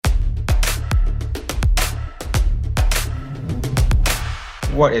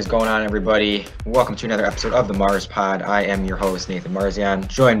What is going on, everybody? Welcome to another episode of the Mars Pod. I am your host, Nathan Marzian,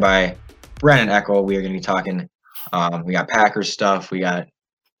 joined by Brennan Echo. We are going to be talking. We got Packers stuff. We got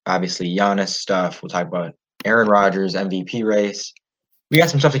obviously Giannis stuff. We'll talk about Aaron Rodgers MVP race. We got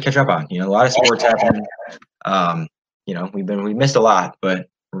some stuff to catch up on. A lot of sports happening. We missed a lot, but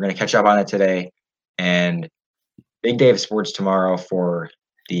we're going to catch up on it today. And big day of sports tomorrow for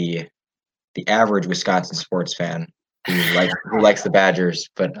the average Wisconsin sports fan who likes the Badgers,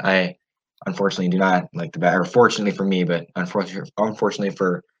 but I unfortunately do not like the Badgers. Or fortunately for me, but unfortunately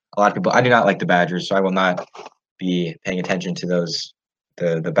for a lot of people, I do not like the Badgers, so I will not be paying attention to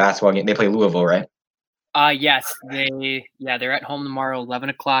the basketball game. They play Louisville, right? Yes, they're at home tomorrow, 11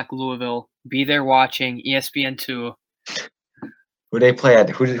 o'clock, Louisville. Be there watching ESPN2. Who do they play at?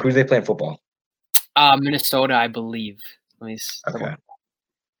 Who do they play in football? Minnesota, I believe. Okay.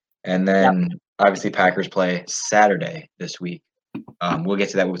 And then obviously Packers play Saturday this week. We'll get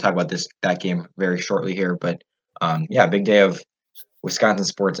to that. We'll talk about that game very shortly here. But big day of Wisconsin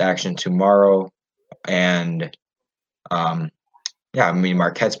sports action tomorrow. And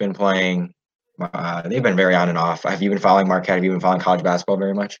Marquette's been playing. They've been very on and off. Have you been following Marquette? Have you been following college basketball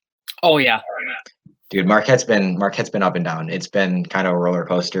very much? Oh yeah. Dude, Marquette's been up and down. It's been kind of a roller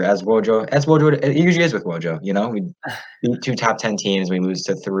coaster as Wojo it usually is with Wojo. We beat 2 top 10 teams, we lose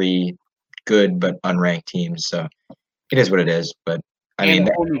to 3 good but unranked teams. So it is what it is. But I mean,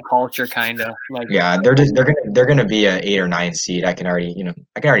 the whole new culture kind of they're gonna be an 8 or 9 seed. I can already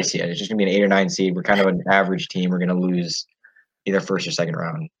see it. It's just gonna be an 8 or 9 seed. We're kind of an average team. We're gonna lose either first or second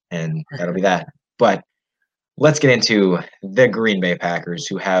round, and that'll be that. But let's get into the Green Bay Packers,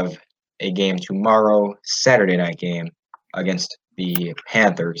 who have a game tomorrow, Saturday night game against the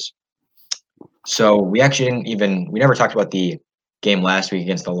Panthers. So we never talked about the game last week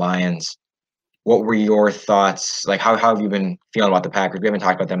against the Lions. What were your thoughts? Like, how have you been feeling about the Packers? We haven't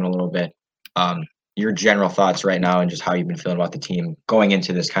talked about them in a little bit. Your general thoughts right now and just how you've been feeling about the team going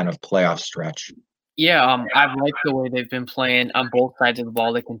into this kind of playoff stretch. Yeah, I've liked the way they've been playing on both sides of the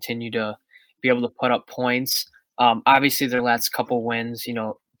ball. They continue to be able to put up points. Obviously, their last couple wins,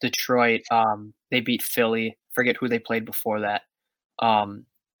 Detroit, they beat Philly. Forget who they played before that.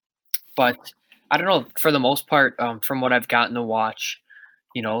 But I don't know. For the most part, from what I've gotten to watch,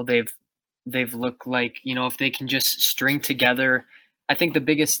 they've looked like, if they can just string together. I think the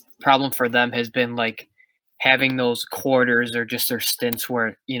biggest problem for them has been like having those quarters or just their stints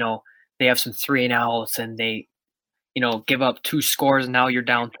where, they have some 3 and outs and they, give up 2 scores and now you're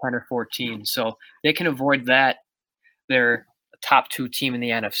down 10 or 14. So they can avoid that. They're a top 2 team in the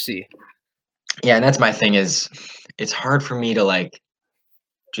NFC. Yeah, and that's my thing is it's hard for me to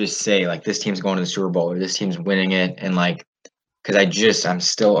just say this team's going to the Super Bowl or this team's winning it, and because I'm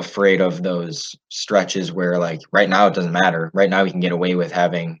still afraid of those stretches where right now it doesn't matter. Right now we can get away with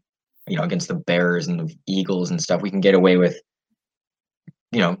having, against the Bears and the Eagles and stuff, we can get away with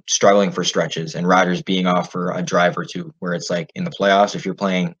struggling for stretches and Rodgers being off for a drive or two, where it's in the playoffs, if you're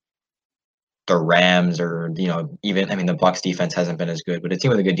playing the Rams or, the Bucs defense hasn't been as good, but a team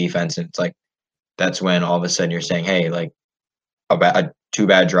with a good defense, and it's that's when all of a sudden you're saying, hey, 2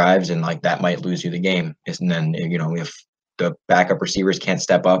 bad drives and that might lose you the game. And then, if the backup receivers can't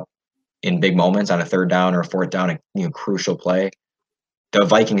step up in big moments on a 3rd down or a 4th down, a crucial play. The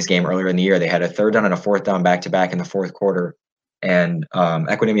Vikings game earlier in the year, they had a 3rd down and a 4th down back-to-back in the 4th quarter. And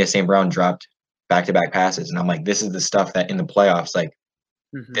Equanimeous St. Brown dropped back-to-back passes. And I'm like, this is the stuff that in the playoffs,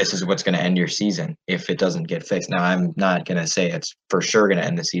 this is what's going to end your season if it doesn't get fixed. Now, I'm not going to say it's for sure going to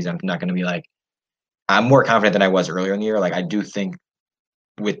end the season. I'm not going to be I'm more confident than I was earlier in the year. I do think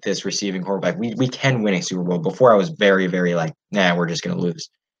with this receiving quarterback, we can win a Super Bowl. Before I was very, very we're just going to lose.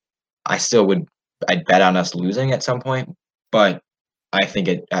 I'd bet on us losing at some point, but I think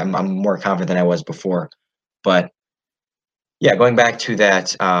I'm more confident than I was before. But yeah, going back to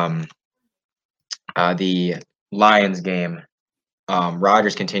that, the Lions game,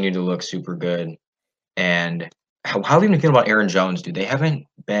 Rodgers continued to look super good. And how have you been feeling about Aaron Jones, dude? They haven't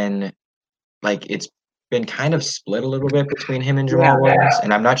been it's been kind of split a little bit between him and Jamal Williams.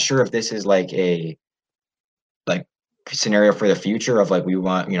 And I'm not sure if this is a scenario for the future of we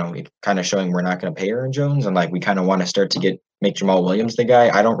want, kind of showing we're not going to pay Aaron Jones and we kind of want to start to make Jamal Williams the guy.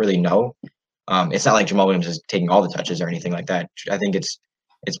 I don't really know. It's not like Jamal Williams is taking all the touches or anything like that. I think it's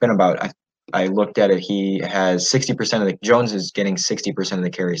been about, I looked at it, he has 60% of Jones is getting 60% of the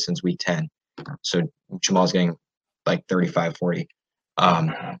carries since week 10. So Jamal's getting 35, 40.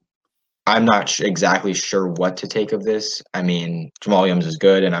 I'm not exactly sure what to take of this. I mean, Jamal Williams is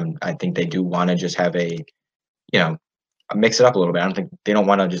good, and I think they do want to just have mix it up a little bit. I don't think they don't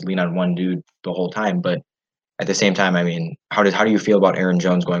want to just lean on one dude the whole time, but at the same time, I mean, how do you feel about Aaron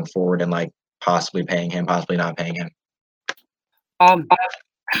Jones going forward and like possibly paying him, possibly not paying him? Um,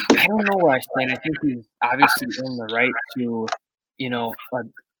 I don't know where I stand. I think he's obviously earned the right to, you know,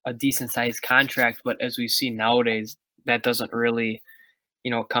 a decent sized contract, but as we see nowadays, that doesn't really,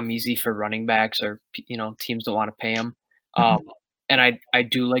 come easy for running backs or teams don't want to pay him. Um, Mhm. and I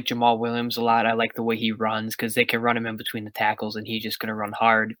do like Jamal Williams a lot. I like the way he runs because they can run him in between the tackles, and he's just going to run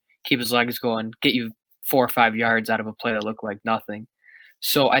hard, keep his legs going, get you 4 or 5 yards out of a play that looked like nothing.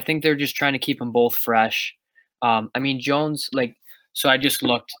 So I think they're just trying to keep them both fresh. I mean, Jones, so I just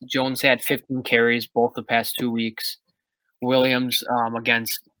looked. Jones had 15 carries both the past 2 weeks. Williams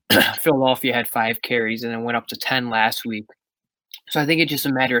against Philadelphia had 5 carries and then went up to 10 last week. So I think it's just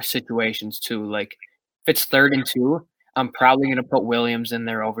a matter of situations too. Like if it's 3rd and 2, I'm probably going to put Williams in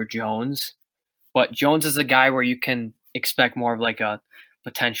there over Jones. But Jones is a guy where you can expect more of like a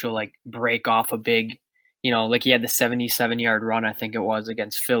potential like break off a big, like he had the 77-yard run, I think it was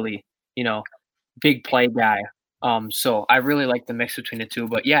against Philly, big play guy. So I really like the mix between the two.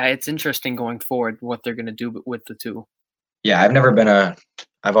 But yeah, it's interesting going forward what they're going to do with the two. Yeah,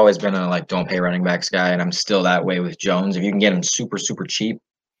 I've always been a like don't pay running backs guy, and I'm still that way with Jones. If you can get him super, super cheap,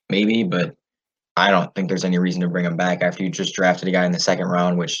 maybe, but I don't think there's any reason to bring him back after you just drafted a guy in the second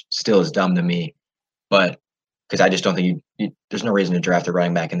round, which still is dumb to me. But because I just don't think there's no reason to draft a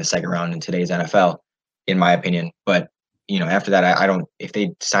running back in the second round in today's NFL, in my opinion. But after that, I don't. If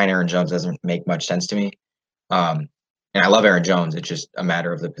they sign Aaron Jones, it doesn't make much sense to me. And I love Aaron Jones. It's just a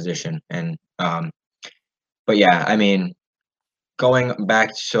matter of the position. But yeah, I mean, going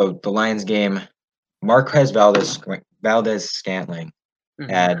back, so the Lions game, Marquez Valdez Scantling Hmm.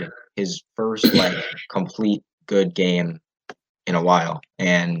 had his first like complete good game in a while,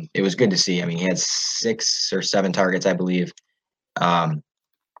 and it was good to see. I mean, he had 6 or 7 targets, I believe.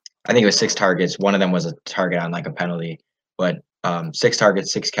 I think it was 6 targets. One of them was a target on like a penalty, but 6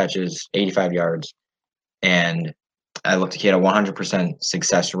 targets, 6 catches, 85 yards, and I looked. He had a 100%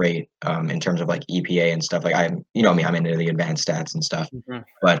 success rate in terms of like EPA and stuff. Like me, I'm into the advanced stats and stuff, Hmm.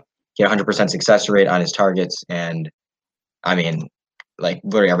 but he had a 100% success rate on his targets, and I mean, like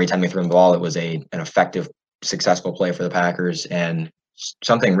literally every time he threw the ball, it was an effective, successful play for the Packers, and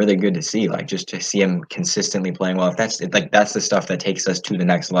something really good to see. Like just to see him consistently playing well. If that's the stuff that takes us to the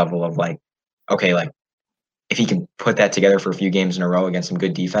next level of like, okay, like if he can put that together for a few games in a row against some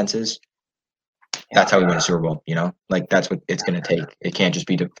good defenses, Yeah. that's how we win a Super Bowl. Like that's what it's going to take. It can't just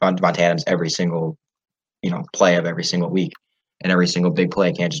be Devontae Adams every single play of every single week, and every single big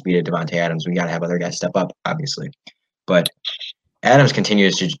play can't just be to Devontae Adams. We got to have other guys step up, obviously, but. Adams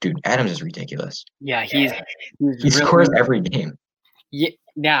continues to dude. Adams is ridiculous. Yeah, he's He scores really. every game.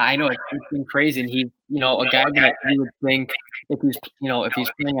 Yeah, I know it's been crazy, and he's a guy that you would think if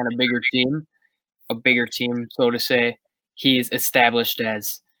he's playing on a bigger team, so to say, he's established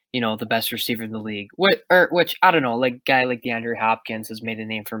as the best receiver in the league. Which I don't know, like guy like DeAndre Hopkins has made a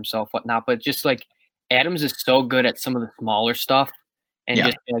name for himself, whatnot. But just like Adams is so good at some of the smaller stuff, and Yeah,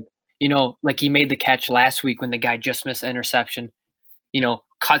 just like he made the catch last week when the guy just missed an interception.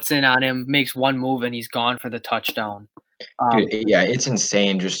 Cuts in on him, makes one move, and he's gone for the touchdown. dude. Yeah, it's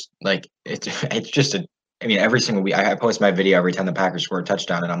insane. Just like it's just a. I mean, every single week I post my video every time the Packers score a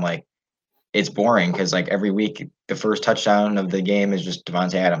touchdown, and I'm like, it's boring because like every week the first touchdown of the game is just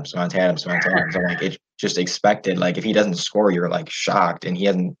Devontae Adams, Devontae Adams, Devontae Adams. I'm like, it's just expected. Like if he doesn't score, you're like shocked, and he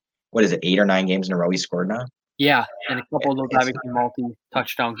hasn't. What is it, 8 or 9 games in a row he scored now? Yeah, and a couple of those It's obviously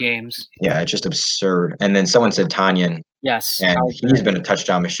multi-touchdown games. yeah, it's just absurd. And then someone said Tanyan, Yes, and he's been a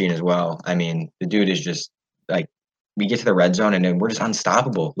touchdown machine as well. I mean, the dude is just like we get to the red zone and then we're just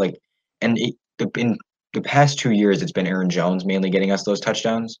unstoppable. Like, and in the past 2 years, it's been Aaron Jones mainly getting us those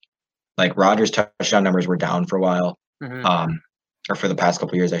touchdowns. Like Rodgers' touchdown numbers were down for a while, hmm um, or for the past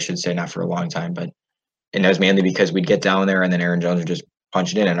couple of years, I should say, not for a long time. But and that was mainly because we'd get down there and then Aaron Jones would just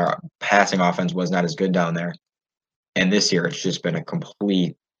punch it in, and our passing offense was not as good down there. And this year, it's just been a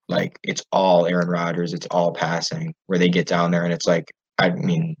complete like it's all Aaron Rodgers, it's all passing where they get down there and it's like I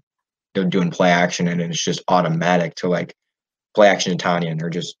mean they're doing play action and it's just automatic to like play action to Tanya and they're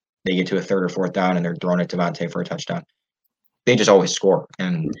just they get to a third or fourth down and they're throwing it to Devontae for a touchdown. They just always score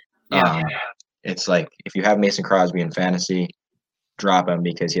and yeah, it's like if you have Mason Crosby in fantasy, drop him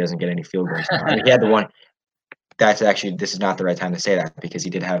because he doesn't get any field goals now. I mean, he had the one. That's actually this is not the right time to say that because he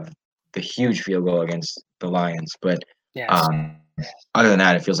did have the huge field goal against the Lions, but yes, um, other than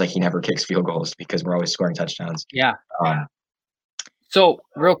that, it feels like he never kicks field goals because we're always scoring touchdowns. yeah. Um, So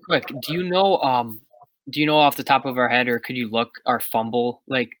real quick, do you know off the top of our head, or could you look our fumble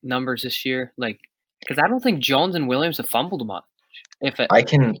like numbers this year? Like, because I don't think Jones and Williams have fumbled much. If it, I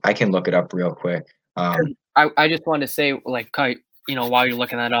can look it up real quick. I just wanted to say, like, while you're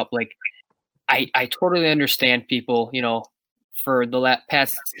looking that up, like, I totally understand people, for the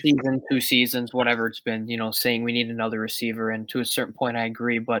past season, 2 seasons, whatever it's been, saying we need another receiver, and to a certain point, I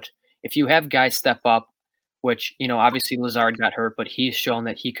agree, but if you have guys step up, which, obviously Lazard got hurt, but he's shown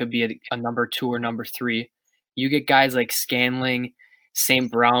that he could be a number 2 or number 3. You get guys like Scanling,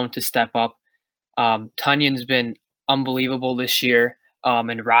 St. Brown to step up. Tunyon's been unbelievable this year,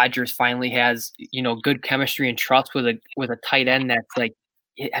 and Rodgers finally has good chemistry and trust with a tight end that's like,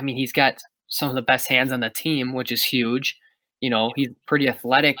 I mean, he's got some of the best hands on the team, which is huge. He's pretty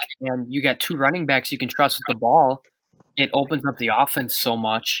athletic, and you got 2 running backs you can trust with the ball. It opens up the offense so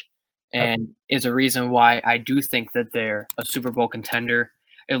much, and is a reason why I do think that they're a Super Bowl contender.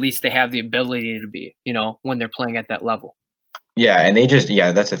 At least they have the ability to be, when they're playing at that level. Yeah, and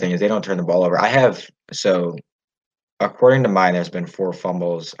that's the thing is they don't turn the ball over. So according to mine, there's been 4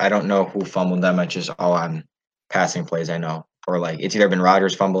 fumbles. I don't know who fumbled them. It's just all on passing plays, I know. Or like it's either been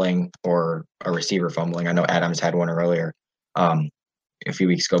Rodgers fumbling or a receiver fumbling. I know Adams had one earlier, a few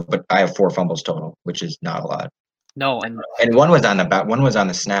weeks ago, but I have 4 fumbles total, which is not a lot. No, and one was on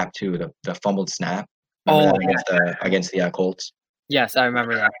the snap too, the fumbled snap. Remember that against the Colts? Yes, I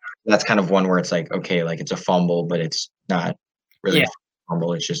remember that. That's kind of one where it's like, okay, like it's a fumble, but it's not really a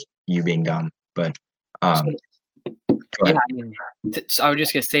fumble. It's just you being dumb. But I mean, so I was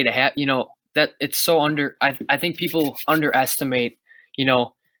just gonna say to have that it's so I think people underestimate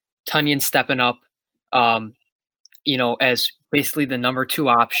Tunyon stepping up, as basically the number 2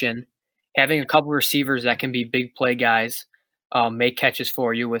 option, having a couple receivers that can be big play guys, make catches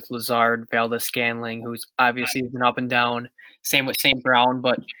for you with Lazard, Valdez Scanling, who's obviously been up and down. Same with St. Brown,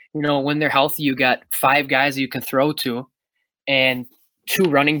 but when they're healthy, you got 5 guys you can throw to, and 2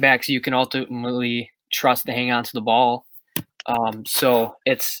 running backs you can ultimately trust to hang on to the ball. So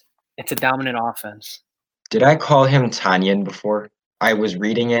it's a dominant offense. Did I call him Tanyan before? I was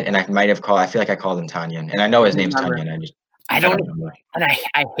reading it, and I might have called. I feel like I called him Tanyan, and I know his name's Tanyan. I don't remember. And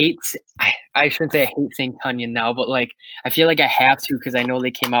I hate. I shouldn't say I hate saying Tunyon now, but like I feel like I have to because I know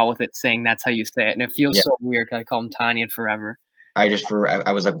they came out with it saying that's how you say it, and it feels so weird because I call him Tanyan forever. I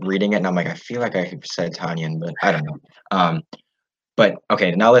was like reading it, and I'm like, I feel like I said Tanyan, but I don't know. But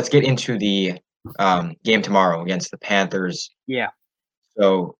okay, now let's get into the game tomorrow against the Panthers. Yeah.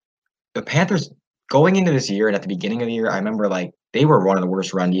 So the Panthers going into this year and at the beginning of the year, I remember like they were one of the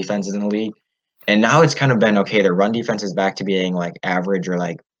worst run defenses in the league. And now it's kind of been okay. Their run defense is back to being like average or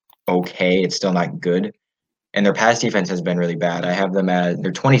like okay. It's still not good. And their pass defense has been really bad. I have them at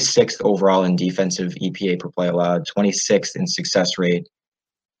they're 26th overall in defensive EPA per play allowed, 26th in success rate.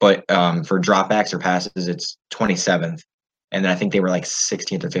 But for dropbacks or passes, it's 27th. And then I think they were like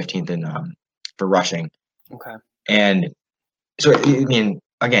 16th or 15th in for rushing. Okay. And so I mean,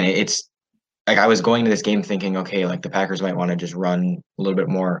 again, it's like I was going to this game thinking, okay, like the Packers might want to just run a little bit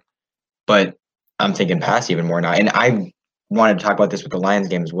more, but I'm thinking pass even more now. And I wanted to talk about this with the Lions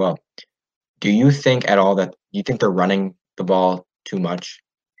game as well. Do you think at all that you think they're running the ball too much?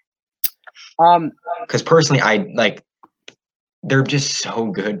 Because personally, they're just so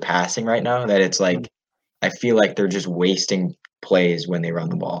good passing right now that it's like I feel like they're just wasting plays when they run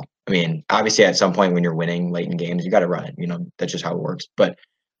the ball. I mean, obviously, at some point when you're winning late in games, you got to run it. That's just how it works. But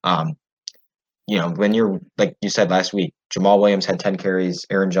when you're like you said last week, Jamal Williams had 10 carries,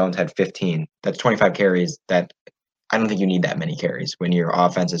 Aaron Jones had 15. That's 25 carries. That I don't think you need that many carries when your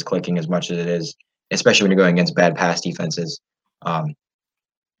offense is clicking as much as it is, especially when you're going against bad pass defenses.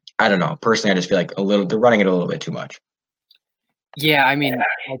 I don't know. Personally, I just feel like they're running it a little bit too much. Yeah, I mean,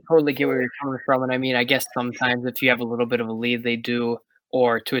 I totally get where you're coming from. And I mean, I guess sometimes if you have a little bit of a lead, they do,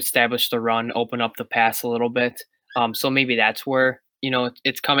 or to establish the run, open up the pass a little bit. So maybe that's where,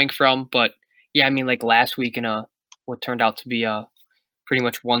 it's coming from. But yeah, I mean, like last week in what turned out to be a pretty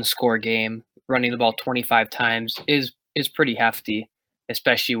much 1-score game, running the ball 25 times is pretty hefty,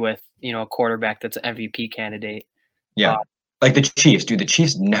 especially with, a quarterback that's an MVP candidate. Yeah. Like the Chiefs, dude, the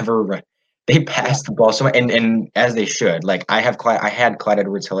Chiefs never run. They pass the ball so much, and as they should. Like I had Clyde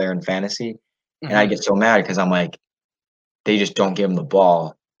Edwards-Helaire in fantasy, and I get so mad because I'm like, they just don't give him the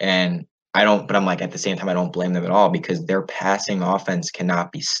ball, and I don't. But I'm like, at the same time, I don't blame them at all because their passing offense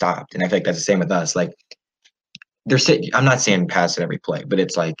cannot be stopped, and I feel like that's the same with us. Like I'm not saying pass it every play, but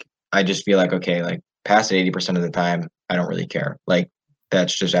it's like I just feel like okay, like pass it 80% of the time. I don't really care. Like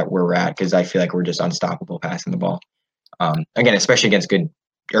that's just at where we're at because I feel like we're just unstoppable passing the ball. Again, especially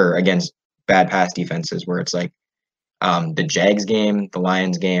against bad pass defenses where it's like the Jags game, the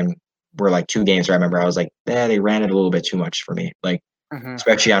Lions game were like 2 games where I remember I was like, they ran it a little bit too much for me. Like,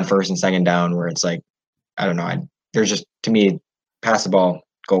 especially on first and second down where it's like, I don't know. There's just, to me, pass the ball,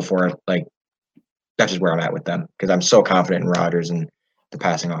 go for it. Like, that's just where I'm at with them because I'm so confident in Rodgers and the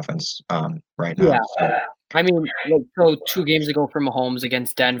passing offense right now. Yeah. So, I mean, so 2 games ago for Mahomes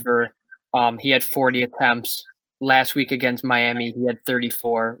against Denver, he had 40 attempts. Last week against Miami, he had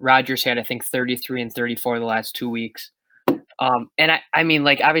 34. Rodgers had, I think, 33 and 34 the last 2 weeks. And I mean,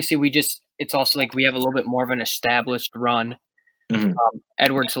 like, obviously it's also like we have a little bit more of an established run. mhm.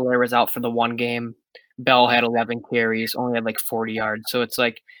 Edwards-Helaire was out for the one game. Bell had 11 carries, only had like 40 yards. So it's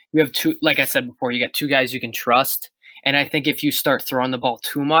like you have two, like I said before, you got 2 guys you can trust. And I think if you start throwing the ball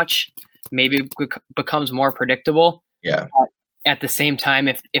too much, maybe it becomes more predictable. Yeah. At the same time,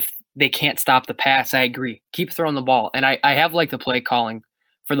 if they can't stop the pass, I agree. Keep throwing the ball. And I have like the play calling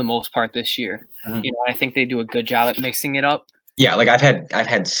for the most part this year. Mhm. I think they do a good job at mixing it up. Yeah, like I've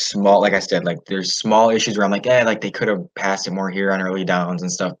had small, like I said, like there's small issues where I'm like, like they could have passed it more here on early downs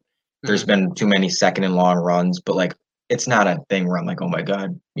and stuff. There's been too many second and long runs, but like it's not a thing where I'm like, oh my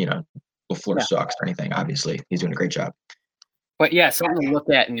God, LaFleur sucks or anything. Obviously, he's doing a great job. But yeah, something to look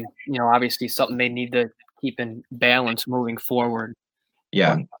at, and obviously something they need to keep in balance moving forward.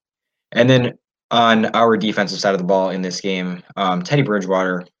 Yeah, and then on our defensive side of the ball in this game, Teddy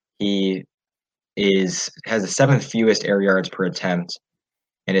Bridgewater, he has the 7th fewest air yards per attempt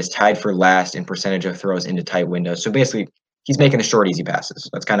and is tied for last in percentage of throws into tight windows. So basically, he's making the short, easy passes.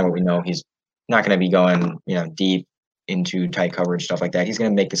 That's kind of what we know. He's not going to be going, deep into tight coverage, stuff like that. He's going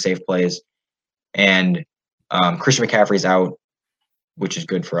to make the safe plays. And Christian McCaffrey's out, which is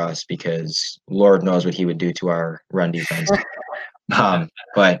good for us because Lord knows what he would do to our run defense.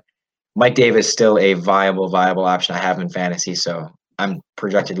 But Mike Davis still a viable option. I have him in fantasy, so I'm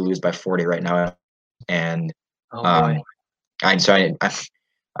projected to lose by 40 right now. And I'm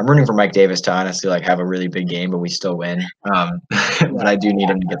rooting for Mike Davis to honestly like have a really big game, but we still win. But I do need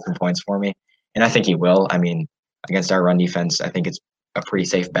him to get some points for me, and I think he will. I mean, against our run defense, I think it's a pretty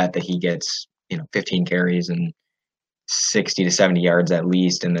safe bet that he gets 15 carries and 60 to 70 yards at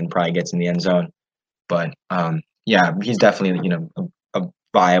least, and then probably gets in the end zone. But yeah, he's definitely a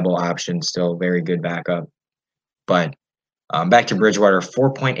viable option, still very good backup. But back to Bridgewater,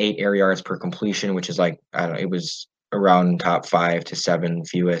 4.8 air yards per completion, which is like it was around top 5 to 7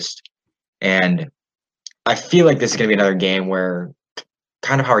 fewest. And I feel like this is going to be another game where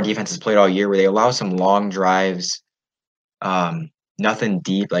kind of how our defense has played all year, where they allow some long drives, nothing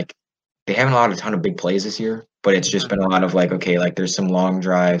deep. Like they haven't allowed a ton of big plays this year, but it's just been a lot of like, okay, like there's some long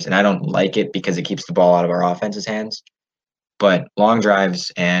drives, and I don't like it because it keeps the ball out of our offense's hands. But long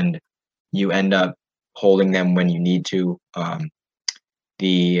drives, and you end up holding them when you need to.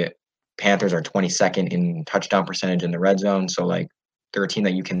 The Panthers are 22nd in touchdown percentage in the red zone, so like they're a team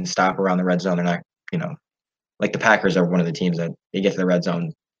that you can stop around the red zone. They're not, like the Packers are one of the teams that they get to the red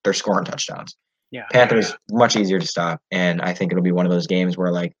zone, they're scoring touchdowns. Yeah. Panthers much easier to stop, and I think it'll be one of those games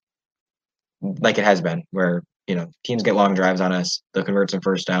where like it has been, where teams get long drives on us, they'll convert some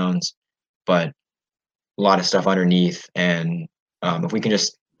first downs, but a lot of stuff underneath, and if we can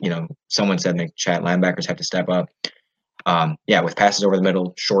just someone said in the chat, linebackers have to step up. With passes over the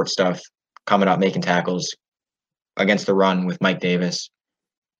middle, short stuff, coming up, making tackles against the run with Mike Davis.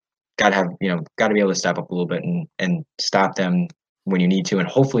 Got to be able to step up a little bit and stop them when you need to. And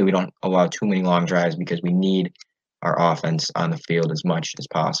hopefully we don't allow too many long drives because we need our offense on the field as much as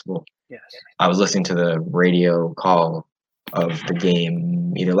possible. Yes. I was listening to the radio call of the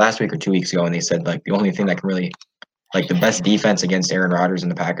game either last week or 2 weeks ago, and they said like the only thing that can really like the best defense against Aaron Rodgers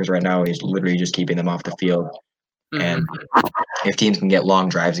and the Packers right now is literally just keeping them off the field. Mm-hmm. And if teams can get long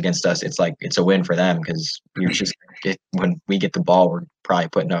drives against us, it's a win for them because when we get the ball, we're probably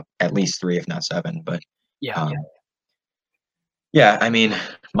putting up at least 3, if not 7. But I mean,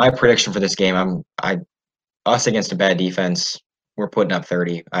 my prediction for this game, us against a bad defense, we're putting up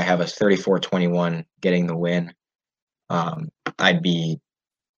 30. I have us 34-21 getting the win. I'd be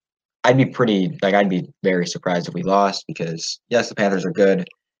very surprised if we lost because yes, the Panthers are good.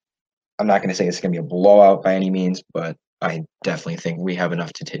 I'm not going to say it's going to be a blowout by any means, but I definitely think we have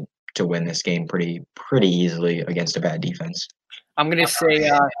enough to win this game pretty easily against a bad defense. I'm going to say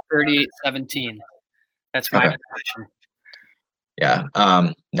 38-17. That's my prediction. Yeah.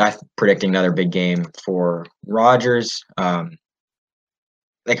 I'm predicting another big game for Rodgers.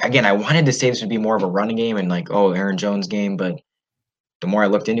 Again, I wanted to say this would be more of a running game and Aaron Jones game, but the more I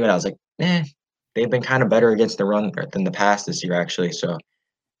looked into it, I was like, they've been kind of better against the run than the pass this year, actually. So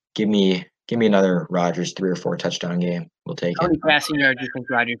give me another Rodgers 3 or 4 touchdown game. We'll take it. How many passing yards do you think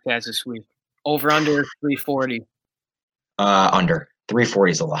Rodgers has this week? Over under 340. Under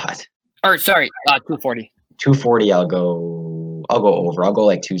 340 is a lot. Or sorry, 240. 240. I'll go over. I'll go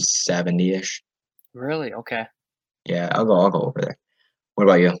like 270-ish. Really? Okay. Yeah, I'll go over there. What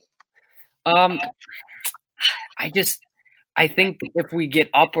about you? Um, I think if we get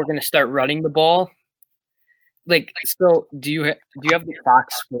up, we're gonna start running the ball. Like, so do you have the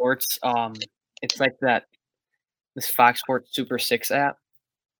Fox Sports? It's like that this Fox Sports Super 6 app.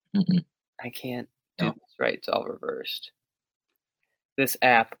 Mm-mm, I can't do no, this right. It's all reversed. This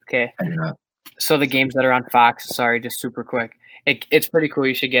app, okay. I do not. So the games that are on Fox, sorry, just super quick. It's pretty cool.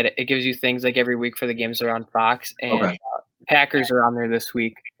 You should get it. It gives you things like every week for the games that are on Fox, and Okay. Packers are on there this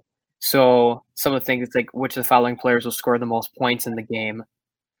week. So some of the things, it's like which of the following players will score the most points in the game.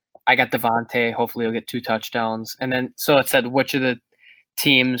 I got Devontae. Hopefully, he'll get 2 touchdowns. And then so it said which of the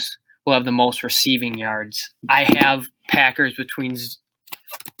teams will have the most receiving yards. I have Packers between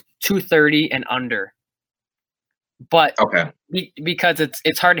 230 and under, but Okay. because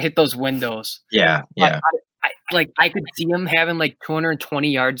it's hard to hit those windows. Yeah. But Yeah. I could see him having like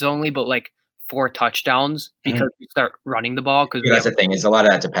 220 yards only, but like 4 touchdowns because you start running the ball. Because Yeah, that's the thing is a lot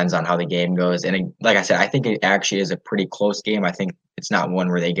of that depends on how the game goes. And like I said, I think it actually is a pretty close game. I think it's not one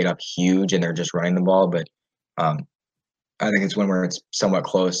where they get up huge and they're just running the ball, but um, I think it's one where it's somewhat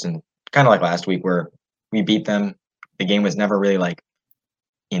close and kind of like last week where we beat them. The game was never really like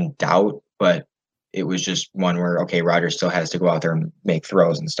in doubt, but it was just one where okay, Rodgers still has to go out there and make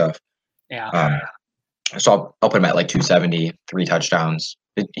throws and stuff. yeah, So I'll put him at like 270, 3 touchdowns.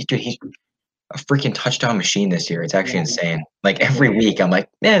 Dude, he's a freaking touchdown machine this year. It's actually insane. Like every week, I'm like,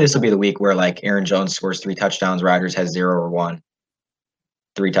 man, this will be the week where like Aaron Jones scores 3 touchdowns, Rodgers has 0 or 1,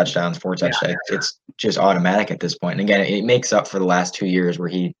 3 touchdowns, 4 touchdowns. It's just automatic at this point. And again, it makes up for the last 2 years where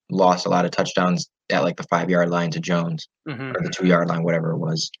he lost a lot of touchdowns at like the 5-yard line to Jones mm-hmm. or the 2-yard line, whatever it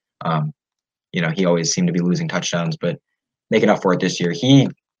was. He always seemed to be losing touchdowns, but making up for it this year.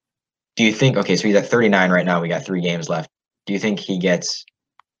 Do you think? Okay, so he's at 39 right now. We got 3 games left. Do you think he gets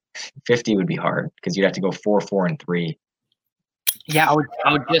 50? Would be hard because you'd have to go 4, 4, and 3. Yeah, I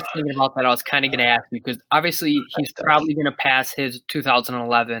was just thinking about that. I was kind of going to ask you because obviously he's probably going to pass his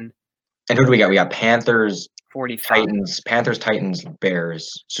 2011 And who do we got? We got Panthers, 45. Titans,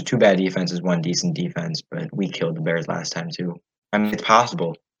 Bears. So 2 bad defenses, 1 decent defense, but we killed the Bears last time too. I mean, it's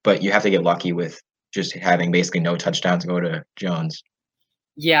possible, but you have to get lucky with just having basically no touchdowns go to Jones.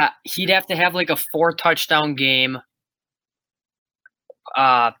 Yeah, he'd have to have like a 4 touchdown game.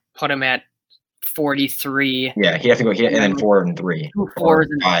 Put him at 43. Yeah, he'd have to go and then 4 and 3, 2 or 4s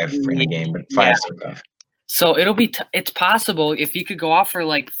and 5 in the 3. game, but 5 is still tough. So it'll be it's possible if he could go off for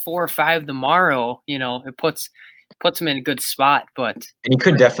like 4 or 5 tomorrow. It puts him in a good spot. But And he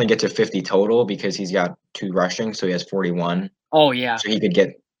could definitely get to 50 total because he's got 2 rushing, so he has 41. oh yeah, So he could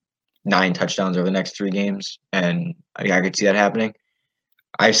get 9 touchdowns over the next 3 games, and I could see that happening.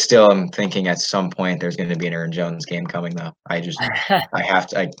 I still am thinking at some point there's going to be an Aaron Jones game coming, though. I have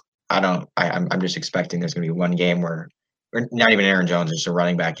to. I'm just expecting there's going to be one game where, or not even Aaron Jones, just a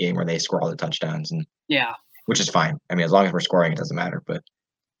running back game where they score all the touchdowns, and yeah. which is fine. I mean, as long as we're scoring, it doesn't matter. But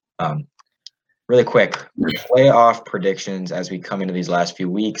really quick, playoff predictions as we come into these last few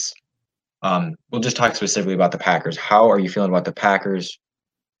weeks. We'll just talk specifically about the Packers. How are you feeling about the Packers?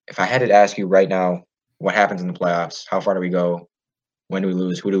 If I had to ask you right now, what happens in the playoffs? How far do we go? When do we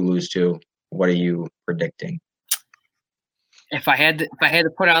lose? Who do we lose to? What are you predicting? If I had to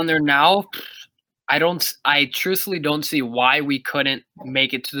put it on there now, I truthfully don't see why we couldn't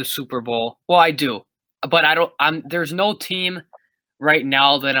make it to the Super Bowl. Well, I do, but there's no team right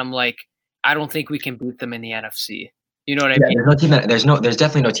now that I'm like, I don't think we can beat them in the NFC. You know what I mean? There's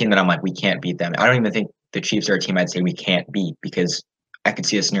definitely no team that I'm like, we can't beat them. I don't even think the Chiefs are a team I'd say we can't beat because I could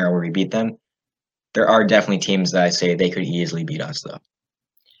see a scenario where we beat them. There are definitely teams that I say they could easily beat us, though.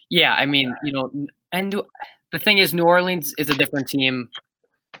 Yeah, I mean, and the thing is, New Orleans is a different team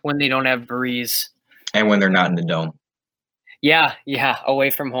when they don't have Breeze. And when they're not in the dome. Yeah, away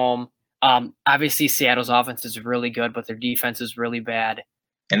from home. Obviously, Seattle's offense is really good, but their defense is really bad.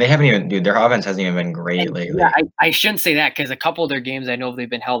 And they haven't even, dude, their offense hasn't even been great lately. Yeah, I shouldn't say that because a couple of their games I know they've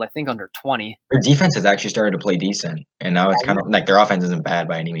been held, I think, under 20. Their defense has actually started to play decent. And now it's kind of like their offense isn't bad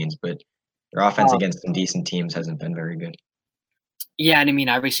by any means, but their offense against some decent teams hasn't been very good. Yeah, and I mean,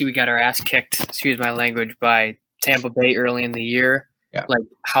 obviously, we got our ass kicked, excuse my language, by Tampa Bay early in the year. Yeah. Like,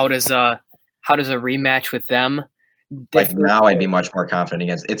 how does a rematch with them? Like now, I'd be much more confident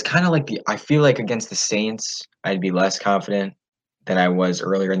against. It's kind of like I feel like against the Saints, I'd be less confident than I was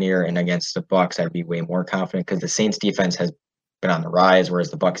earlier in the year, and against the Bucs, I'd be way more confident because the Saints defense has been on the rise, whereas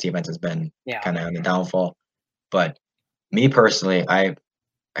the Bucs defense has been kind of on the downfall. But me personally, I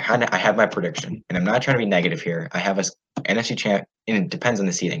have my prediction, and I'm not trying to be negative here. I have a NFC champ, and it depends on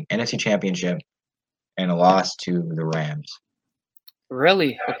the seeding. NFC Championship and a loss to the Rams.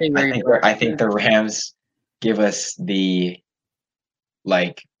 Really? Okay. I think the Rams give us the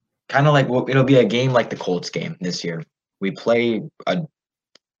kind of like it'll be a game like the Colts game this year. We play a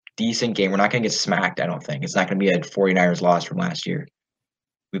decent game. We're not going to get smacked, I don't think. It's not going to be a 49ers loss from last year.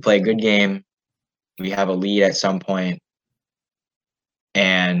 We play a good game. We have a lead at some point,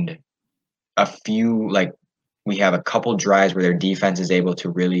 and we have a couple drives where their defense is able to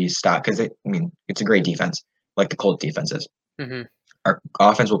really stop because it's a great defense, like the Colts defense is. Mm-hmm. Our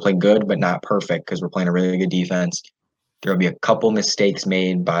offense will play good, but not perfect because we're playing a really good defense. There will be a couple mistakes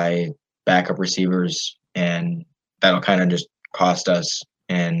made by backup receivers, and that'll kind of just cost us.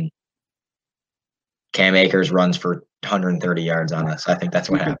 And Cam Akers runs for 130 yards on us. I think that's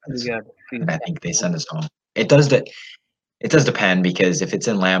what happens. And I think they send us home. It does depend because if it's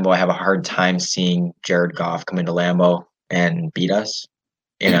in Lambeau, I have a hard time seeing Jared Goff come into Lambeau and beat us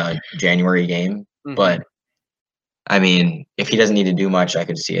in a January game. Mm-hmm. But I mean, if he doesn't need to do much, I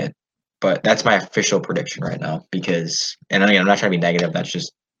could see it. But that's my official prediction right now because, and again, I'm not trying to be negative. That's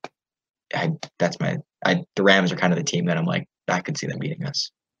just, the Rams are kind of the team that I'm like, I could see them beating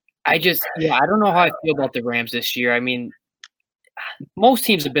us. I don't know how I feel about the Rams this year. I mean, most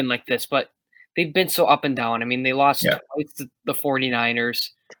teams have been like this, but they've been so up and down. I mean, they lost twice to the 49ers.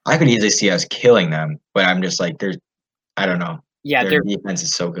 I could easily see us killing them, but I'm just like, I don't know. Yeah, their defense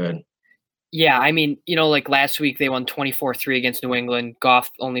is so good. Yeah, I mean, like last week they won 24-3 against New England. Goff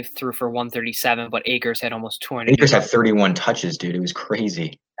only threw for 137, but Akers had almost 200. Akers had 31 touches, dude. It was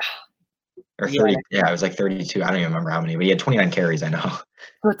crazy. Or 30. Yeah, it was like 32. I don't even remember how many, but he had 29 carries, I know.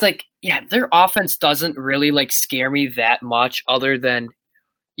 So it's like, their offense doesn't really like scare me that much other than,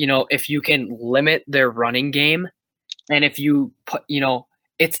 if you can limit their running game and if you put,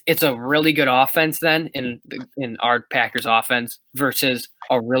 it's a really good offense then in our Packers offense versus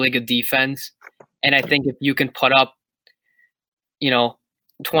a really good defense. And I think if you can put up,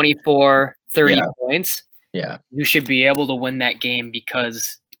 24, 30 points, you should be able to win that game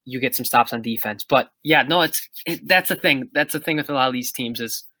because you get some stops on defense. But that's the thing. That's the thing with a lot of these teams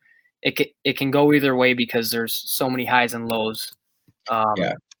is it can go either way because there's so many highs and lows.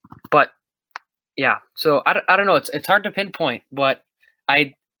 But so I don't know. It's hard to pinpoint, but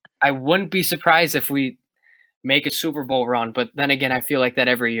I wouldn't be surprised if we make a Super Bowl run. But then again, I feel like that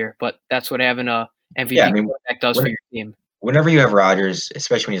every year. But that's what having a MVP quarterback does for your team. Whenever you have Rodgers,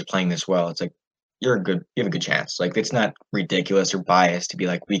 especially when he's playing this well, it's like you have a good chance. Like it's not ridiculous or biased to be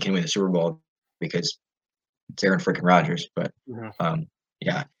like we can win the Super Bowl because it's Aaron freaking Rodgers. But I'm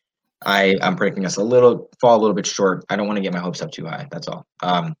predicting us fall a little bit short. I don't want to get my hopes up too high. That's all.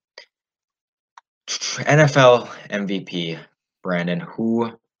 NFL MVP, Brandon.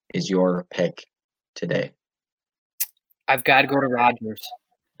 Who is your pick today? I've got to go to Rodgers.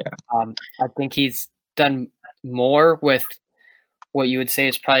 Yeah. I think he's done more with what you would say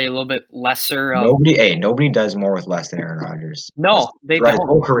is probably a little bit lesser. Nobody does more with less than Aaron Rodgers. No, they don't.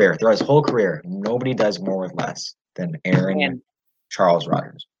 Throughout his whole career, nobody does more with less than Aaron Charles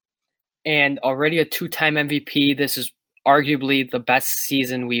Rodgers. And already a 2-time MVP. This is arguably the best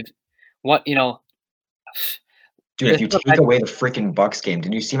season Dude, if you take away the freaking Bucks game,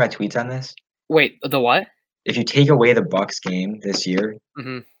 did you see my tweets on this? Wait, the what? If you take away the Bucks game this year,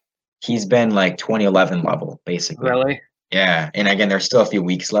 he's been like 2011 level, basically. Really? Yeah. And again, there's still a few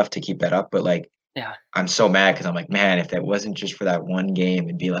weeks left to keep that up, but I'm so mad because I'm like, man, if that wasn't just for that one game,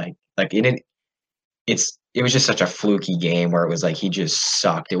 it'd be like it was just such a fluky game where it was like he just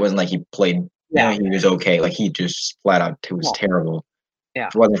sucked. It wasn't like he played, he was okay. Like he just flat out was terrible. Yeah.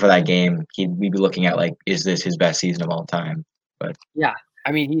 If it wasn't for that game, we'd be looking at like, is this his best season of all time? But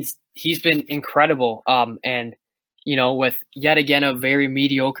I mean, he's been incredible. And with yet again a very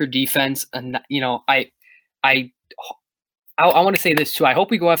mediocre defense, and I want to say this too. I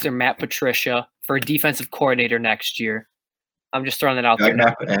hope we go after Matt Patricia for a defensive coordinator next year. I'm just throwing that out there.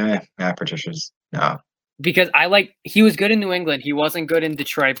 Matt Patricia's no. Because he was good in New England. He wasn't good in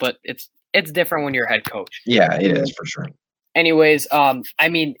Detroit, but it's different when you're a head coach. Yeah, it is for sure. Anyways, I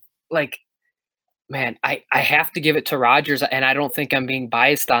mean, man, I have to give it to Rodgers, and I don't think I'm being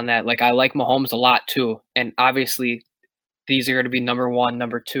biased on that. Like, I like Mahomes a lot too, and obviously these are going to be number one,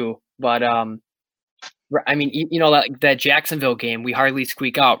 number two. But I mean, that Jacksonville game, we hardly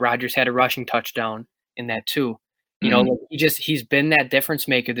squeak out. Rodgers had a rushing touchdown in that too. He's been that difference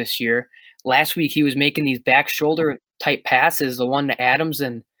maker this year. Last week he was making these back shoulder type passes, the one to Adams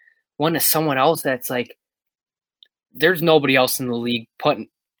and one to someone else that's like, there's nobody else in the league putting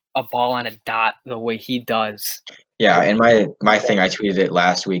a ball on a dot the way he does. Yeah, and my thing, I tweeted it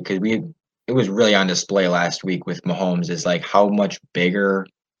last week because it was really on display last week with Mahomes is like how much bigger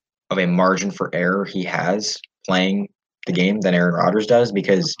of a margin for error he has playing the game than Aaron Rodgers does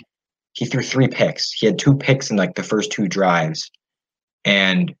because he threw 3 picks. He had 2 picks in like the first 2 drives.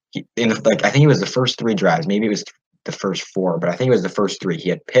 And I think it was the first 3 drives. Maybe it was the first 4, but I think it was the first 3. He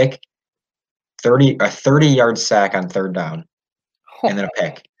had pick, a 30-yard sack on third down, and then a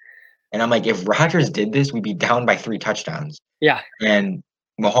pick. And I'm like, if Rodgers did this, we'd be down by 3 touchdowns. Yeah. And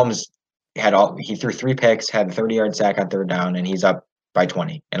Mahomes he threw 3 picks, had a 30-yard sack on third down, and he's up by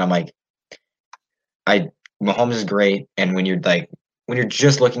 20. And I'm like, Mahomes is great. And when you're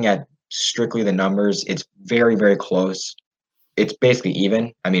just looking at strictly the numbers, it's very, very close. It's basically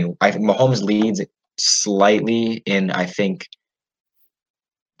even. I mean, I think Mahomes leads slightly in, I think,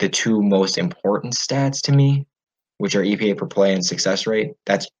 the 2 most important stats to me, which are EPA per play and success rate.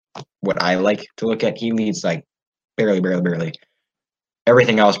 That's what I like to look at. He leads like barely.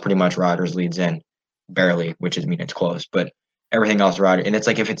 Everything else pretty much Rodgers leads in barely, which is, I mean, it's close, but everything else Rodgers. And it's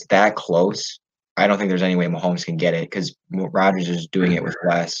like, if it's that close, I don't think there's any way Mahomes can get it, because Rodgers is doing it with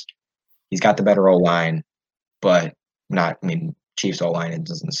less. He's got the better O-line, but not, I mean, Chiefs O-line, it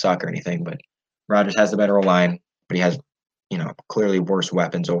doesn't suck or anything, but Rodgers has the better O-line, but he has, clearly worse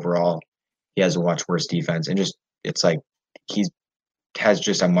weapons overall. He has a much worse defense, and just, it's like has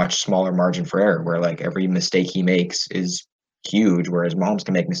just a much smaller margin for error, where like every mistake he makes is huge, whereas Mahomes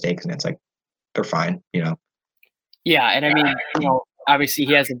can make mistakes and it's like they're fine. Yeah, and I mean, obviously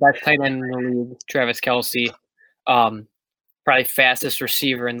he has the best tight end in the league, Travis Kelce, probably fastest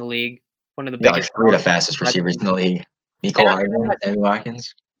receiver in the league. One of the biggest. Like 3 of the fastest receivers in the league. Mecole Hardman, Sammy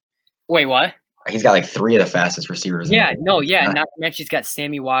Watkins. Wait, what? He's got like 3 of the fastest receivers. Yeah, not to mention he's got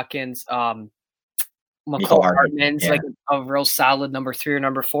Sammy Watkins, Mecole Hardman's like a real solid number 3 or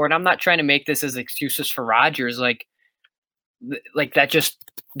number 4. And I'm not trying to make this as excuses for Rodgers, like that's just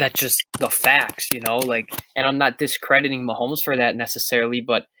the facts, like, and I'm not discrediting Mahomes for that necessarily,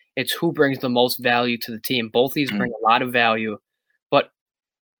 but it's who brings the most value to the team. Both these bring a lot of value, but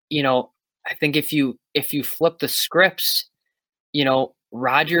I think if you flip the scripts,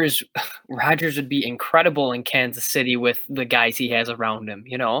 Rodgers would be incredible in Kansas City with the guys he has around him,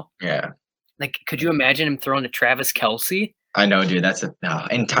 Yeah. Like, could you imagine him throwing to Travis Kelce? I know, dude. That's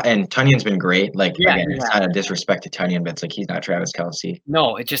and Tunyon's been great. Like, again, it's not a disrespect to Tunyon, but it's like he's not Travis Kelce.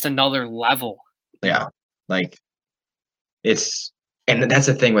 No, it's just another level. Yeah, like and that's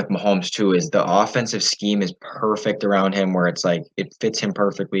the thing with Mahomes too, is the offensive scheme is perfect around him, where it's like it fits him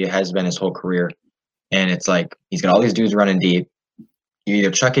perfectly. It has been his whole career, and it's like he's got all these dudes running deep. You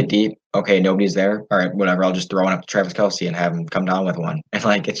either chuck it deep, okay, nobody's there, all right, whatever. I'll just throw it up to Travis Kelce and have him come down with one, and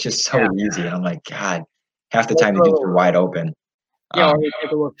like it's just so easy. And I'm like, God, half the time the dudes are wide open. Yeah, or they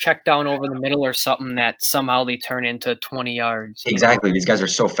take a little check down over the middle or something that somehow they turn into 20 yards. Exactly. These guys are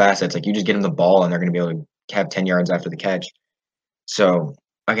so fast. It's like you just get them the ball and they're going to be able to have 10 yards after the catch. So,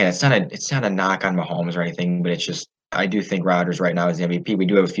 again, it's not a knock on Mahomes or anything, but it's just I do think Rodgers right now is the MVP. We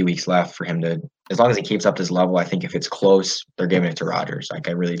do have a few weeks left for him to, as long as he keeps up this level, I think if it's close, they're giving it to Rodgers. Like,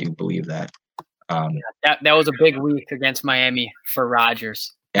 I really do believe that. That was a big week against Miami for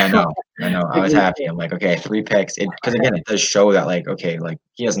Rodgers. Yeah, I know. I was happy. I'm like, okay, 3 picks. Because again, it does show that, like, okay, like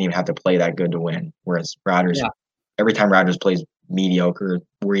he doesn't even have to play that good to win. Whereas Rodgers, every time Rodgers plays mediocre,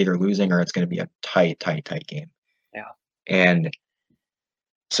 we're either losing or it's going to be a tight game. Yeah. And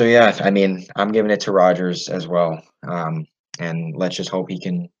so, yeah, I mean, I'm giving it to Rodgers as well. And let's just hope he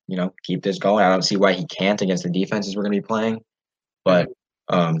can, keep this going. I don't see why he can't against the defenses we're going to be playing. But,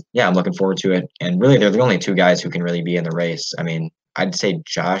 yeah, I'm looking forward to it. And really, they're the only 2 guys who can really be in the race. I mean, I'd say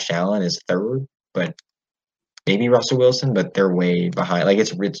Josh Allen is 3rd, but maybe Russell Wilson, but they're way behind. Like,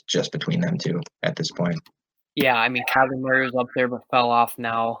 it's just between them 2 at this point. Yeah, I mean, Kyler Murray was up there but fell off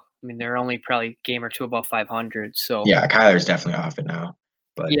now. I mean, they're only probably a game or 2 above 500. So yeah, Kyler's definitely off it now.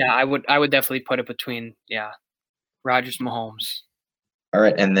 But yeah, I would definitely put it between Rodgers, Mahomes. All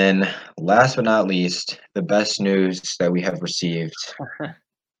right, and then last but not least, the best news that we have received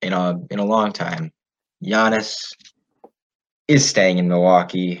in a long time. Giannis is staying in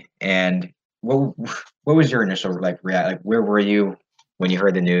Milwaukee. And what was your initial reaction? Like, where were you when you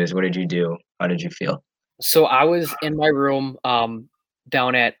heard the news? What did you do? How did you feel? So I was in my room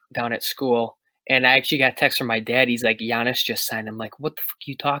down at school, and I actually got a text from my dad. He's like, Giannis just signed. I'm like, what the fuck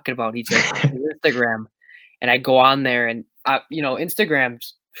are you talking about? He's like, Instagram. And I go on there, and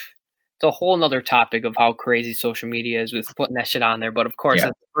Instagram's it's a whole nother topic of how crazy social media is with putting that shit on there. But of course,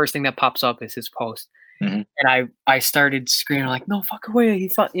 the first thing that pops up is his post. Mm-hmm. And I started screaming like, no, fuck away. He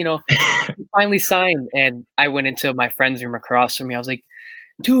finally signed. And I went into my friend's room across from me. I was like,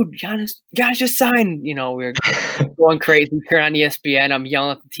 dude, Giannis just signed. We were going crazy. Turn on ESPN. I'm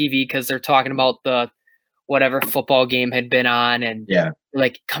yelling at the TV because they're talking about the whatever football game had been on. And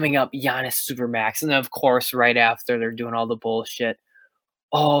like coming up, Giannis supermax. And then, of course, right after they're doing all the bullshit.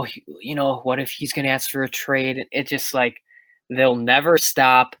 Oh, what if he's going to ask for a trade? It just like They'll never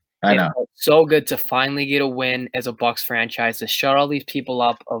stop. I It know. felt so good to finally get a win as a Bucks franchise, to shut all these people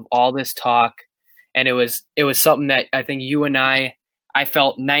up of all this talk. And it was something that I think you and I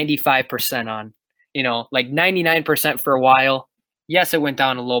felt 95% on. Like 99% for a while. Yes, it went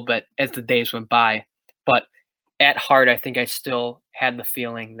down a little bit as the days went by, but at heart, I think I still had the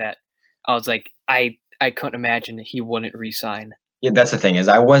feeling that I was like, I couldn't imagine that he wouldn't resign. Yeah, that's the thing is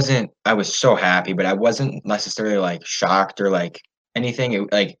I was so happy, but I wasn't necessarily like shocked or like anything.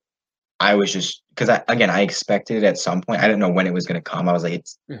 Like I was just because I expected it at some point. I didn't know when it was going to come. I was like,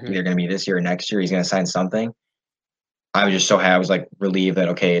 it's Hmm. either going to be this year or next year. He's going to sign something. I was just so happy. I was like relieved that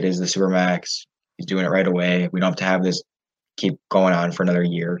okay, it is the supermax. He's doing it right away. We don't have to have this keep going on for another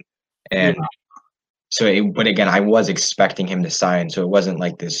year. Yeah, And but again, I was expecting him to sign, so it wasn't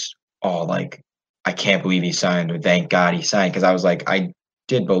like this. Oh, like I can't believe he signed, or thank God he signed, because I was like, I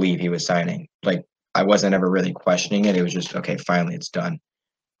did believe he was signing. Like I wasn't ever really questioning it. It was just okay, finally it's done.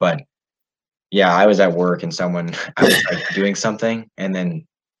 But yeah, I was at work and I was like doing something, and then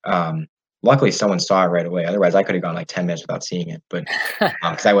luckily someone saw it right away. Otherwise, I could have gone like 10 minutes without seeing it. But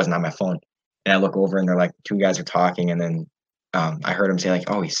because I wasn't on my phone, and I look over and they're like two guys are talking, and then I heard him say like,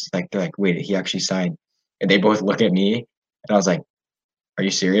 "Oh, he's like," they're like, "Wait, he actually signed," and they both look at me, and I was like, "Are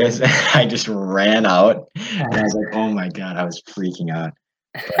you serious?" I just ran out, and I was like, "Oh my god," I was freaking out.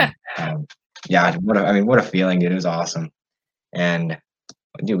 But yeah, what a feeling, dude! It was awesome, and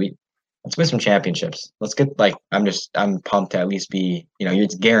dude, let's win some championships. Let's get like I'm pumped to at least be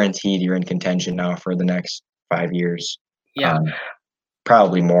it's guaranteed you're in contention now for the next 5 years. yeah, Um,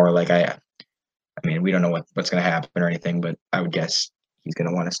 Probably more. Like I mean, we don't know what's going to happen or anything, but I would guess he's going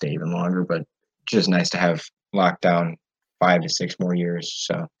to want to stay even longer. But just nice to have locked down 5 to 6 more years.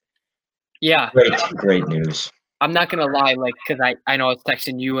 So yeah. great news. I'm not gonna lie, like, because I know I was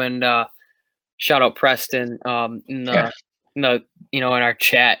texting you and shout out Preston in Yeah, the in our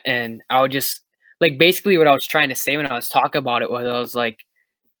chat, and I would just like basically what I was trying to say when I was talking about it was I was like,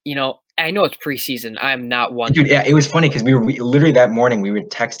 I know it's preseason. I'm not one dude. to Yeah, it was funny because we literally that morning we were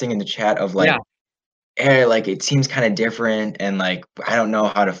texting in the chat of like, yeah, hey, like it seems kind of different, and like I don't know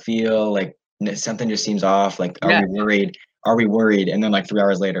how to feel. Like something just seems off. Like, are yeah, we worried? Are we worried? And then like 3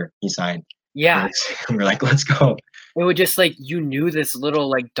 hours later, he signed. yeah. We're like, let's go. It was just like you knew this little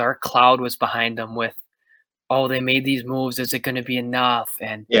like dark cloud was behind them with, oh, they made these moves. Is it going to be enough?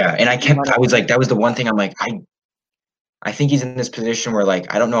 And Yeah, and you wanna- I was like, that was the one thing I'm like, I think he's in this position where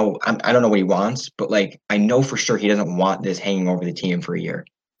like I don't know what he wants, but like I know for sure he doesn't want this hanging over the team for a year,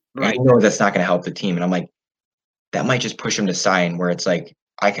 and he right, knows that's not going to help the team. And I'm like, that might just push him to sign. Where it's like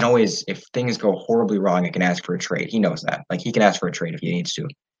I can always, if things go horribly wrong, I can ask for a trade. He knows that. Like he can ask for a trade if he needs to,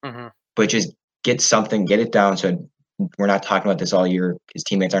 hmm, but just get something, get it down. So we're not talking about this all year. His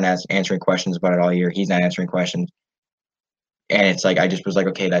teammates aren't answering questions about it all year. He's not answering questions. And it's like I just was like,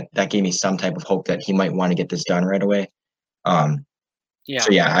 okay, that gave me some type of hope that he might want to get this done right away. Um, yeah.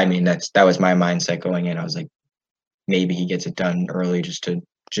 so yeah, I mean that was my mindset going in. I was like, maybe he gets it done early just to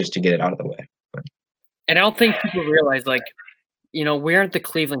get it out of the way. But And I don't think people realize like we aren't the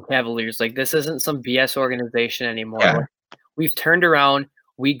Cleveland Cavaliers. Like this isn't some BS organization anymore. yeah, Like, we've turned around.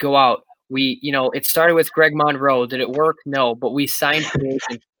 We go out. It started with Greg Monroe. Did it work? No, but we signed free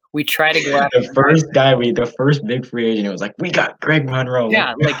agents. We try to go after the first big free agent, it was like, we got Greg Monroe.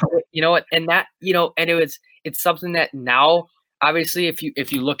 yeah, like you know what, and that and it's something that now obviously if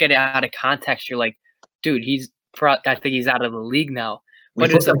you look at it out of context, you're like, dude, I think he's out of the league now. We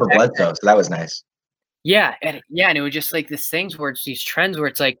But it's flipped a up for Bledsoe, so that was nice. and it was just like these things where it's these trends where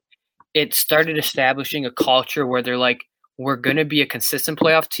it's like it started establishing a culture where they're like, we're gonna be a consistent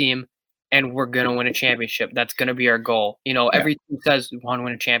playoff team and we're gonna win a championship. That's gonna be our goal. Yeah. Every team says we want to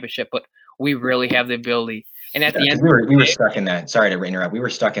win a championship, but we really have the ability. And at Yeah, the 'cause end of we the were day, stuck in that. Sorry to interrupt. We were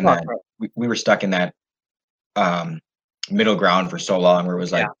stuck in oh, that. We were stuck in that um, middle ground for so long, where it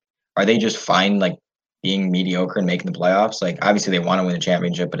was yeah, like, are they just fine like being mediocre and making the playoffs? Like, obviously they want to win a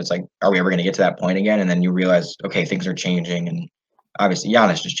championship, but it's like, are we ever going to get to that point again? And then you realize, okay, things are changing, and obviously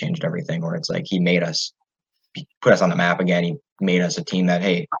Giannis just changed everything. Where it's like he put us on the map again. He made us a team that,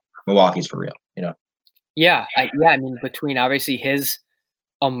 hey, Milwaukee's for real. yeah, I mean, between obviously his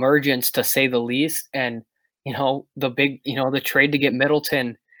emergence, to say the least, and the big, the trade to get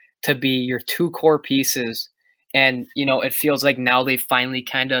Middleton to be your two core pieces, and it feels like now they finally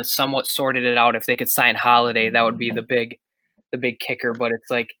kind of somewhat sorted it out. If they could sign Holiday, that would be the big kicker. But it's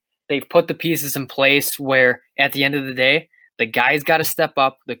like they've put the pieces in place where at the end of the day, the guys got to step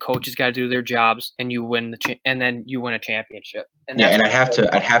up, the coaches got to do their jobs, and you win and then you win a championship. And Yeah, that's and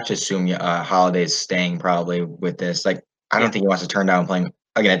what, I'd have to assume Holiday's staying probably with this. Like, I yeah, don't think he wants to turn down playing.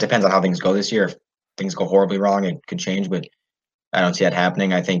 Again, it depends on how things go this year. If things go horribly wrong, it could change. But I don't see that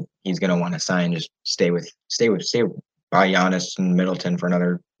happening. I think he's going to want to stay by Giannis and Middleton for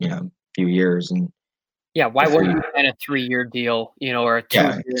another, few years. And Yeah, why if we, wouldn't you sign a 3-year deal, or a 2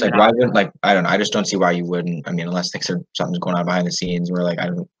 yeah, year it's and like an why option? wouldn't I don't know. I just don't see why you wouldn't. I mean, unless something's going on behind the scenes where like I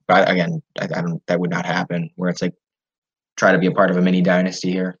don't. But again, I don't. That would not happen. Where it's like try to be a part of a mini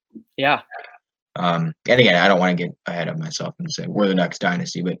dynasty here. Yeah. And again, I don't want to get ahead of myself and say we're the next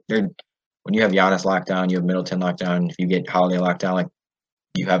dynasty, but when you have Giannis locked down, you have Middleton locked down. If you get Holiday locked down, like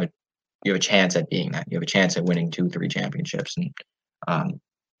you have a chance at being that. You have a chance at winning 2-3 championships, and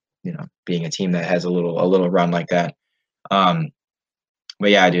being a team that has a little run like that. But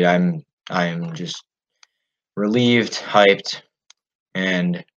yeah, dude, I'm just relieved, hyped,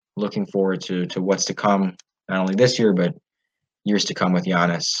 and looking forward to what's to come. Not only this year, but years to come with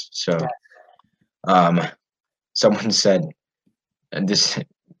Giannis. So, someone said, and this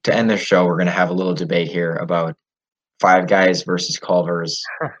to end the show, we're gonna have a little debate here about Five Guys versus Culver's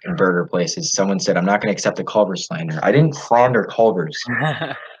and burger places. Someone said, I'm not gonna accept the Culver slander. I didn't slander Culver's.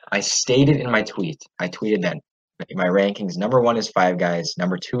 I stated in my tweet. I tweeted that my rankings: number 1 is Five Guys,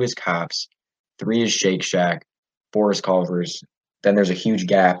 number 2 is Cops, 3 is Shake Shack, 4 is Culver's. Then there's a huge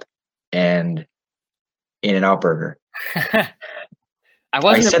gap, and In-N-Out Burger.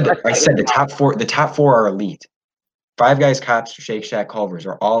 I said the top four are elite. Five Guys, Cops, Shake Shack, Culver's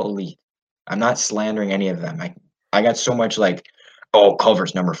are all elite. I'm not slandering any of them. I got so much like, oh,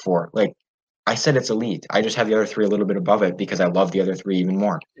 Culver's number 4. Like I said, it's elite. I just have the other 3 a little bit above it because I love the other 3 even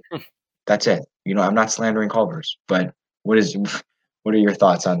more. That's it. I'm not slandering Culver's. But what are your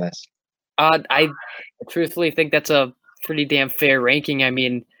thoughts on this? I truthfully think that's a pretty damn fair ranking. I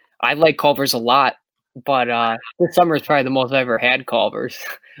mean, I like Culver's a lot, but this summer is probably the most I've ever had Culver's.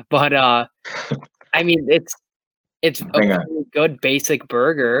 But I mean, it's a pretty good basic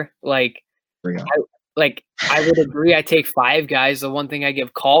burger. Like, I would agree. I take Five Guys. The one thing I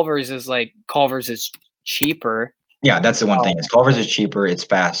give Culver's is like Culver's is cheaper. Yeah, that's the one thing. Is Culver's is cheaper. It's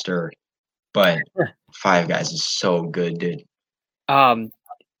faster, but Five Guys is so good, dude.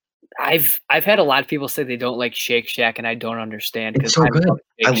 I've had a lot of people say they don't like Shake Shack, and I don't understand. It's so good.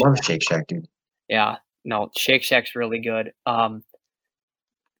 I love Shake Shack, dude. Yeah, no, Shake Shack's really good.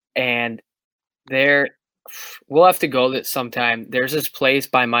 And we'll have to go sometime. There's this place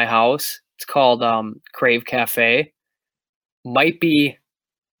by my house. It's called Crave Cafe. Might be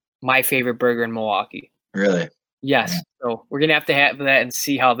my favorite burger in Milwaukee. Really? Yes. So we're gonna have to have that and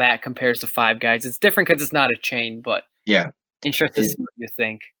see how that compares to Five Guys. It's different because it's not a chain, but yeah, interested to see what you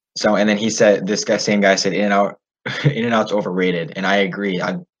think. So, and then he said, same guy said, In-N-Out's overrated, and I agree.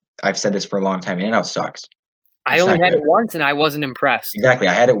 I've said this for a long time. In-N-Out sucks. I only had it once, and I wasn't impressed. Exactly,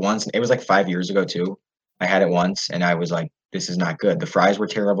 I had it once. And it was like 5 years ago too. I had it once, and I was like, "This is not good." The fries were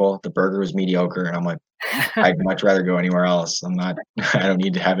terrible. The burger was mediocre, and I'm like, I'd much rather go anywhere else. I don't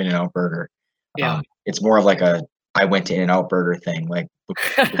need to have an In-N-Out burger. Yeah, it's more of like I went to In-N-Out burger thing. Like,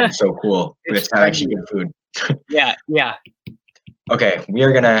 it's so cool, but it's not actually good food. Yeah. Okay,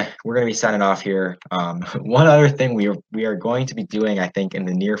 we're gonna be signing off here. One other thing we are going to be doing, I think, in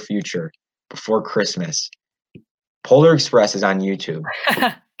the near future, before Christmas, Polar Express is on YouTube.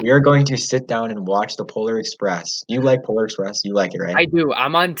 We are going to sit down and watch the Polar Express. You like Polar Express? You like it, right? I do.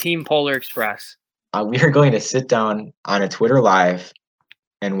 I'm on Team Polar Express. We are going to sit down on a Twitter Live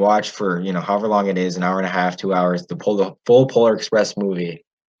and watch for however long it is, an hour and a half, 2 hours, the full Polar Express movie,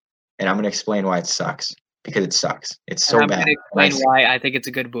 and I'm gonna explain why it sucks. Because it sucks. It's so bad. I'm going to explain why I think it's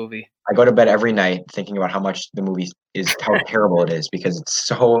a good movie. I go to bed every night thinking about how much the movie is, how terrible it is, because it's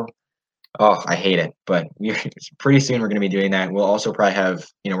so. Oh, I hate it. But pretty soon we're going to be doing that. We'll also probably have,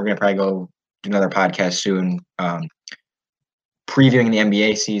 we're going to probably go do another podcast soon, previewing the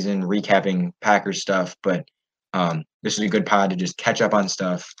NBA season, recapping Packers stuff. But this is a good pod to just catch up on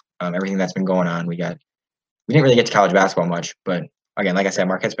stuff, everything that's been going on. We didn't really get to college basketball much, but again, like I said,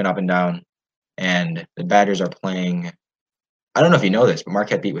 Marquette's been up and down. And the Badgers are playing. I don't know if you know this, but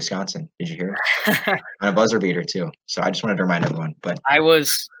Marquette beat Wisconsin. Did you hear? On a buzzer beater too. So I just wanted to remind everyone. But my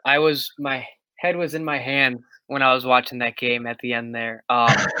head was in my hand when I was watching that game at the end there.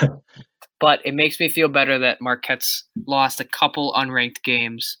 But it makes me feel better that Marquette's lost a couple unranked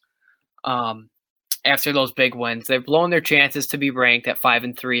games. After those big wins, they've blown their chances to be ranked at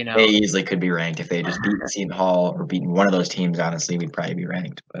 5-3 now. They easily could be ranked if they just beat Seton Hall or beaten one of those teams. Honestly, we'd probably be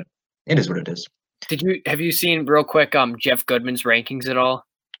ranked, but. It is what it is. Have you seen real quick Jeff Goodman's rankings at all?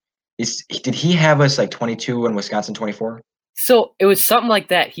 Did he have us like 22 and Wisconsin 24? So it was something like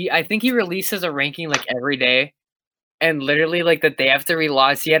that. I think he releases a ranking like every day, and literally like the day after we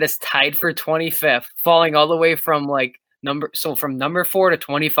lost, he had us tied for 25th, falling all the way from from number 4 to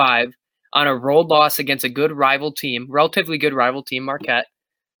 25. on a road loss against a good rival team, relatively good rival team, Marquette.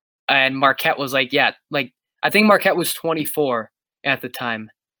 And Marquette was like, yeah, like I think Marquette was 24 at the time.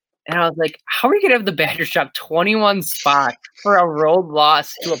 And I was like, how are you going to have the Badgers drop 21 spots for a road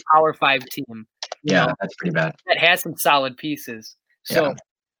loss to a Power 5 team? That's pretty bad. That has some solid pieces. So,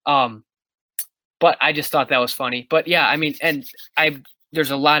 but I just thought that was funny. But yeah, I mean, and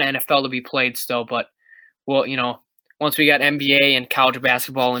there's a lot of NFL to be played still, but well, once we got NBA and college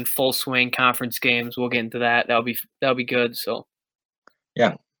basketball in full swing, conference games, we'll get into that. That'll be good. So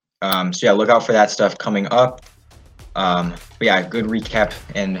yeah. Look out for that stuff coming up. But yeah, good recap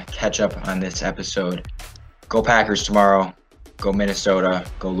and catch up on this episode. Go Packers tomorrow. Go Minnesota.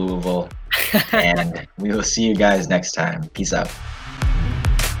 Go Louisville. And we will see you guys next time. Peace out.